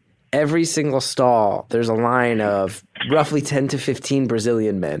inexplicably, every single stall, there's a line of roughly 10 to 15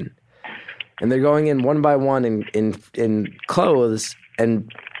 Brazilian men. And they're going in one by one in clothes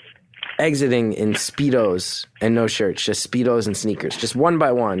and exiting in Speedos and no shirts, just Speedos and sneakers. Just one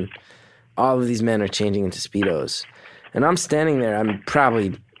by one, all of these men are changing into Speedos. And I'm standing there, I'm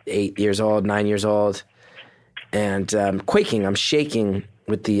probably 9 years old, and quaking. I'm shaking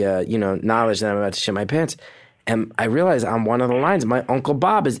with the knowledge that I'm about to shit my pants. And I realize on one of the lines, my Uncle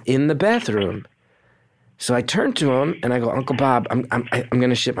Bob is in the bathroom. So I turn to him and I go, Uncle Bob, I'm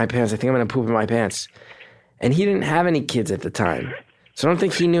going to shit my pants. I think I'm going to poop in my pants. And he didn't have any kids at the time. So I don't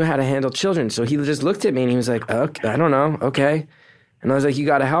think he knew how to handle children. So he just looked at me and he was like, okay, I don't know. Okay. And I was like, you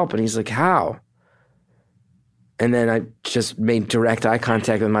got to help. And he's like, how? And then I just made direct eye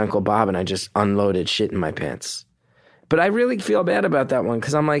contact with my Uncle Bob and I just unloaded shit in my pants. But I really feel bad about that one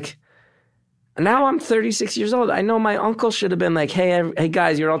because I'm like, now I'm 36 years old. I know my uncle should have been like, hey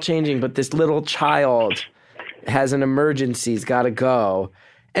guys, you're all changing. But this little child has an emergency, he's got to go.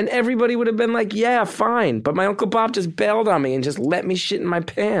 And everybody would have been like, yeah, fine. But my Uncle Bob just bailed on me and just let me shit in my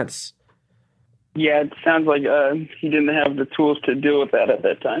pants. Yeah, it sounds like he didn't have the tools to deal with that at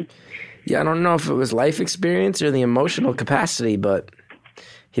that time. Yeah, I don't know if it was life experience or the emotional capacity, but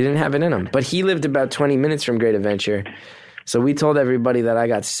he didn't have it in him. But he lived about 20 minutes from Great Adventure. So we told everybody that I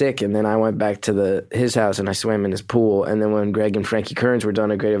got sick, and then I went back to his house and I swam in his pool. And then when Greg and Frankie Kearns were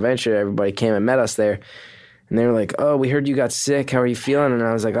done at Great Adventure, everybody came and met us there. And they were like, oh, we heard you got sick. How are you feeling? And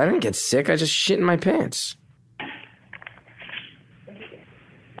I was like, I didn't get sick. I just shit in my pants.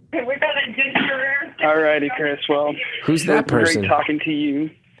 Okay, we got a good career. All righty, Chris. Well, Who's that person? Great talking to you.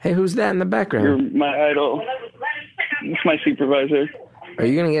 Hey, who's that in the You're background? my idol. It's my supervisor. Are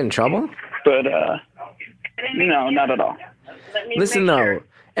you going to get in trouble? But, no, not at all. Listen, though,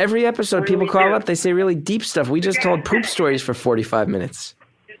 every episode people call up, they say really deep stuff. We just told poop stories for 45 minutes.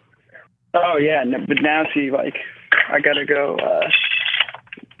 Oh, yeah, no, but now, see, like, I got to go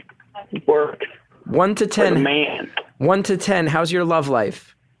work. 1 to 10. Like a man. 1 to 10, how's your love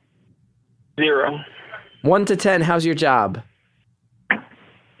life? 0. 1 to 10, how's your job?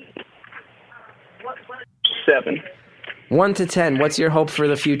 7. 1 to 10, what's your hope for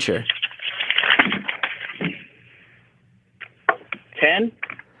the future? 10.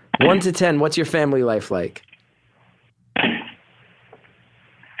 1 to 10, what's your family life like? 6.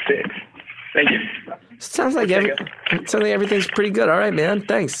 Thank you. Sounds like everything's pretty good. All right, man.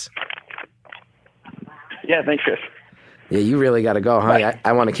 Thanks. Yeah, thanks, Chris. Yeah, you really got to go, huh?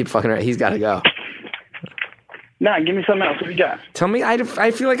 I want to keep fucking around. He's got to go. Nah, give me something else. What do you got? Tell me, I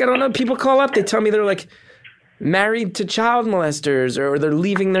feel like I don't know. People call up, they tell me they're like married to child molesters or they're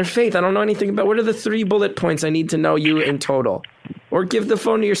leaving their faith. I don't know anything about. What are the 3 bullet points I need to know you in total? Or give the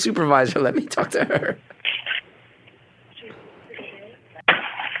phone to your supervisor. Let me talk to her.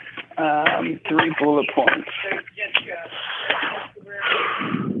 3 bullet points.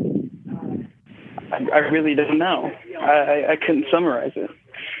 I really don't know. I couldn't summarize it.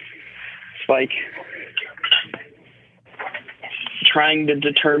 It's like trying to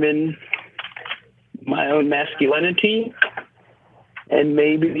determine my own masculinity and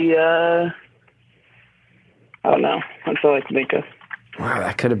maybe, I don't know. That's all I can think of. Wow,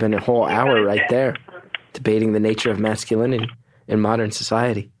 that could have been a whole hour right there. Debating the nature of masculinity in modern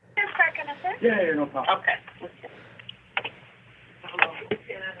society. Yeah, no problem. Okay.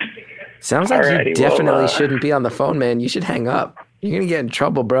 Sounds like Alrighty, you definitely well, shouldn't be on the phone, man. You should hang up. You're going to get in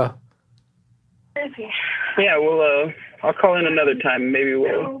trouble, bro. Yeah, well, I'll call in another time. Maybe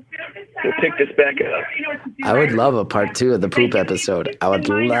we'll pick this back up. I would love a part 2 of the poop episode. I would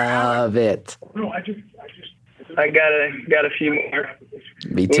love it. I got a few more.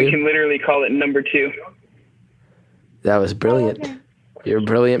 Me We too. can literally call it number 2. That was brilliant. You're a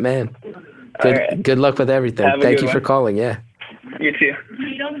brilliant man. All right. Good luck with everything. Have a Thank good you for one. calling. Yeah. You too.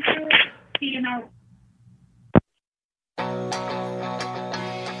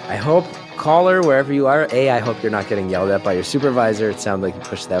 I hope, caller, wherever you are, A, I hope you're not getting yelled at by your supervisor. It sounded like you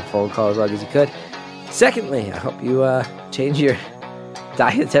pushed that phone call as long as you could. Secondly, I hope you change your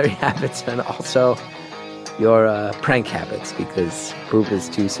dietary habits and also your prank habits, because poop is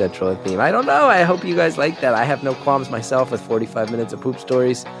too central a theme. I don't know. I hope you guys like that. I have no qualms myself with 45 minutes of poop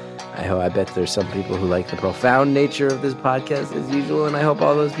stories. I bet there's some people who like the profound nature of this podcast as usual, and I hope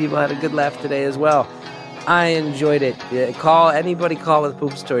all those people had a good laugh today as well. I enjoyed it. Call with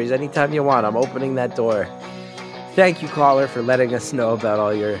poop stories anytime you want. I'm opening that door. Thank you, caller, for letting us know about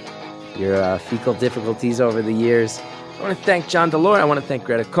all your fecal difficulties over the years. I want to thank John Delore. I want to thank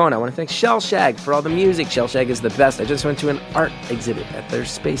Greta Cohn. I want to thank Shellshag for all the music. Shellshag is the best. I just went to an art exhibit at their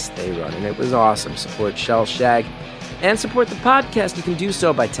space they run, and it was awesome. Support Shellshag and support the podcast. You can do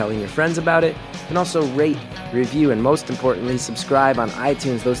so by telling your friends about it, and also rate, review, and most importantly, subscribe on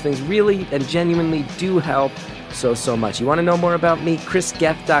iTunes. Those things really and genuinely do help so much. You want to know more about me?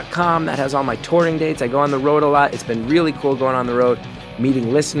 chrisgeff.com. That has all my touring dates. I go on the road a lot. It's been really cool going on the road,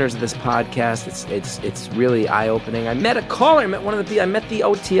 meeting listeners of this podcast. It's really eye-opening. I met a caller. I met the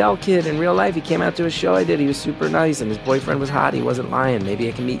OTL kid in real life. He came out to a show I did. He was super nice, and his boyfriend was hot. He wasn't lying. Maybe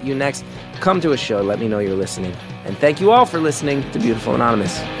I can meet you next. Come to a show. Let me know you're listening. And thank you all for listening to Beautiful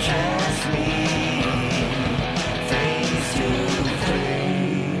Anonymous.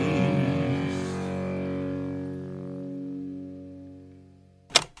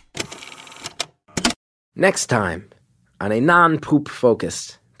 Next time, on a non-poop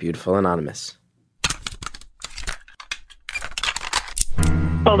focused Beautiful Anonymous.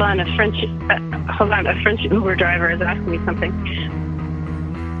 Hold on, a French Uber driver is asking me something.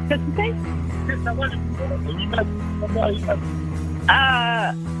 What's he say?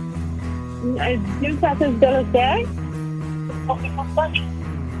 ¿Newcastle still is there?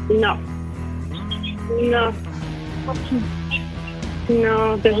 No. No.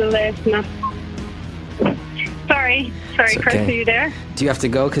 No, there's a list. No. Sorry, It's Chris, okay. are you there? Do you have to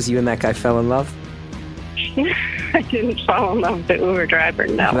go because you and that guy fell in love? I didn't fall in love with the Uber driver,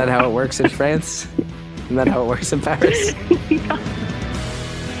 no. Isn't that how it works in France? Isn't that how it works in Paris?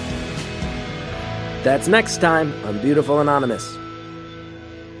 That's next time on Beautiful Anonymous.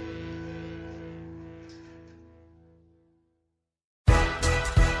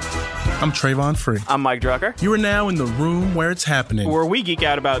 I'm Trayvon Free. I'm Mike Drucker, You are now in the room where it's happening. where we geek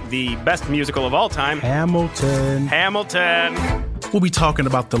out about the best musical of all time, Hamilton. Hamilton. We'll be talking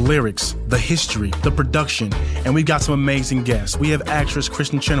about the lyrics, the history, the production, and we've got some amazing guests. We have actress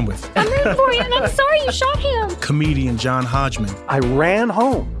Kristen Chenoweth, I'm rooting for you, and I'm sorry you shot him. comedian John Hodgman, I ran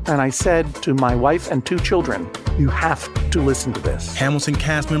home and I said to my wife and 2 children, you have to listen to this. Hamilton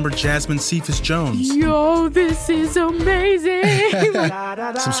cast member Jasmine Cephas Jones. Yo, this is amazing.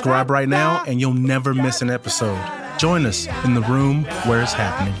 Subscribe right now and you'll never miss an episode. Join us in the room where it's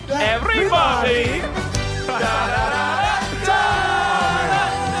happening. Everybody.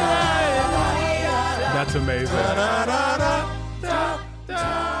 That's amazing.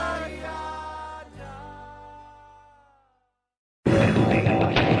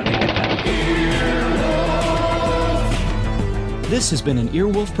 This has been an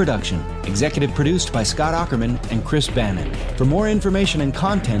Earwolf production, executive produced by Scott Aukerman and Chris Bannon. For more information and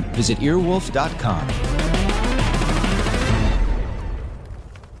content, visit earwolf.com.